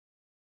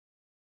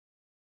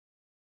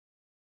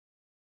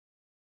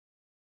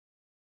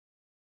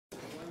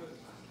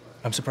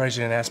I'm surprised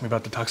you didn't ask me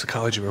about the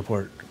toxicology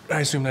report. I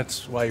assume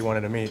that's why you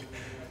wanted to meet.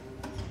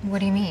 What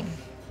do you mean?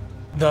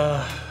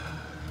 The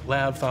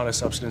lab found a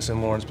substance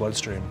in Lauren's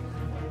bloodstream.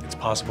 It's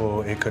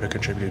possible it could have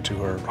contributed to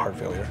her heart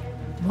failure.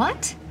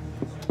 What?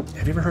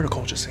 Have you ever heard of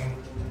colchicine?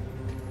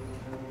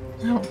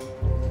 No.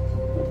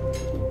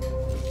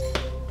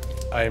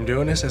 I am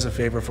doing this as a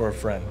favor for a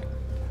friend.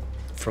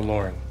 For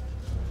Lauren.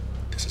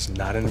 This is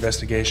not an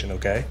investigation,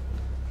 okay?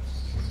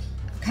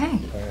 Okay.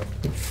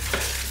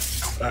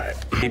 All right.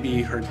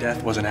 Maybe her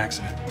death was an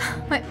accident.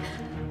 But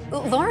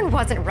Lauren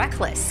wasn't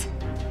reckless.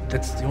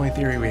 That's the only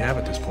theory we have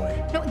at this point.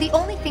 No, the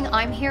only thing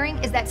I'm hearing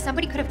is that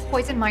somebody could have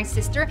poisoned my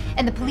sister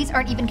and the police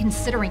aren't even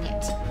considering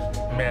it.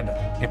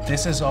 Amanda, if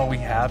this is all we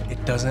have,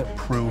 it doesn't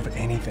prove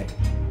anything.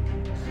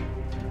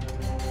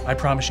 I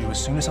promise you,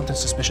 as soon as something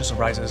suspicious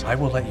arises, I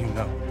will let you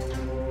know.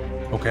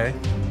 Okay?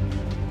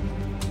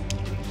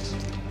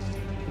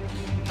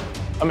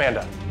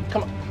 Amanda,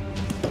 come on.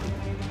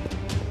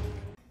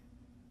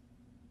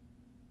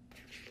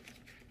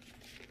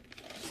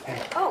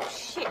 Oh,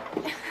 shit.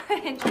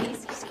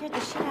 Jeez, you scared the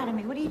shit out of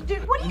me. What are you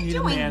doing? What are you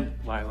doing? Man,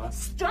 Lila.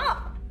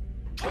 Stop!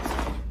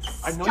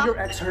 I know your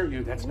ex hurt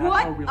you. That's not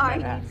What how real are men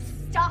you? act.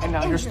 Stop! And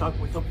now you're stuck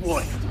with a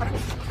boy.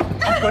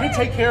 I'm gonna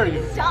take care of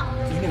you. Stop!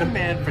 You need a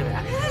man for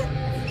that.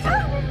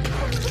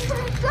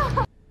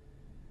 Stop!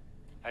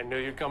 I knew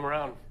you'd come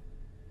around.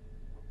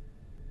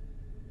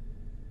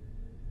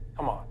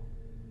 Come on.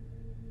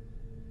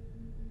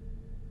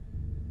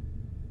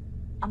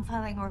 I'm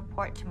filing a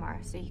report tomorrow,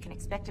 so you can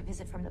expect a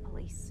visit from the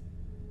police.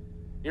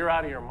 You're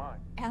out of your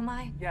mind. Am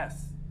I?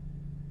 Yes.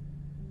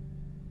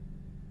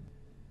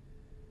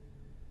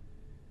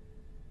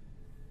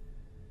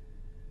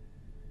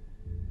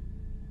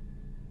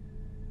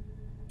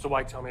 So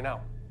why tell me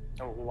now?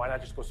 And why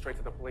not just go straight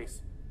to the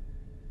police?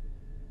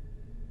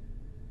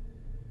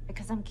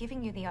 Because I'm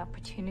giving you the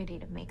opportunity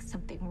to make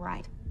something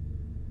right.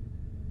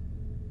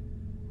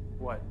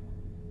 What?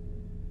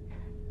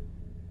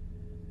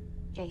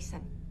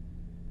 Jason.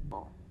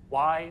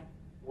 Why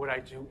would I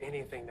do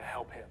anything to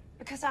help him?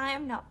 Because I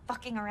am not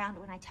fucking around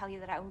when I tell you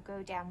that I will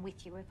go down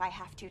with you if I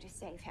have to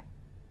save him.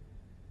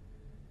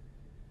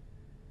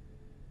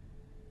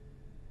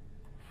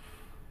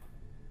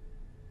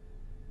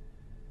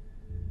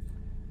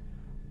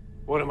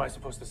 What am I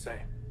supposed to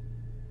say?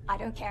 I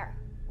don't care.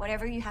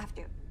 Whatever you have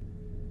to.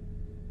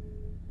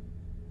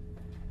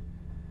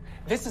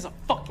 This is a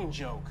fucking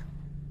joke.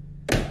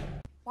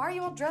 Why are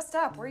you all dressed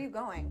up? Where are you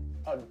going?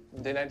 Oh,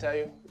 didn't I tell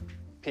you?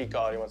 Pete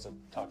called. He wants to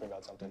talk to me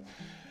about something.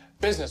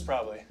 Business,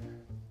 probably.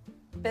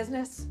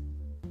 Business?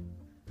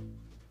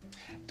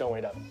 Don't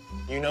wait up.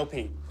 You know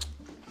Pete.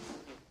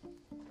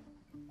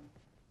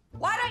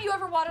 Why don't you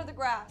ever water the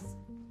grass?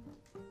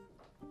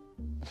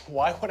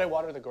 Why would I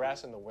water the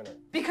grass in the winter?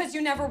 Because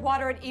you never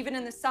water it even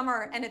in the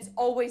summer and it's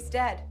always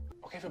dead.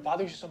 Okay, if it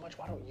bothers you so much,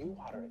 why don't you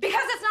water it?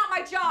 Because it's not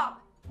my job!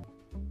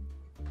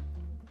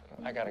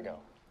 I gotta go.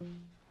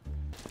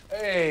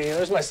 Hey,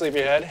 there's my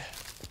sleepyhead.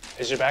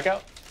 Is your back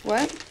out?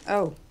 What?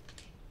 Oh,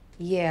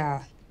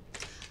 yeah.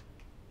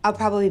 I'll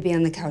probably be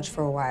on the couch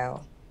for a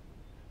while.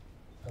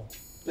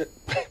 Oh.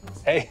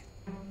 Hey,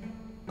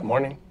 good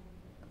morning.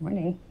 Good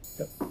morning.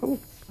 Yep. Ooh.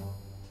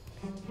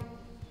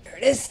 There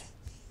it is.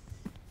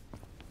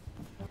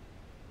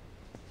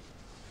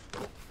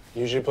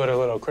 Usually put a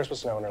little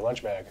Christmas snow in her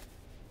lunch bag.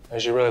 And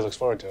she really looks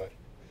forward to it.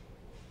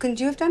 Couldn't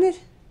you have done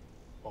it?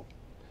 Well,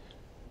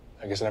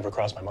 I guess it never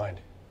crossed my mind.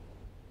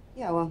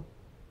 Yeah, well,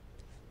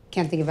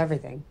 can't think of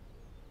everything.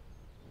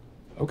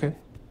 Okay.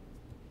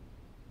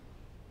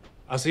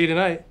 I'll see you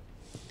tonight.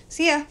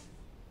 See ya.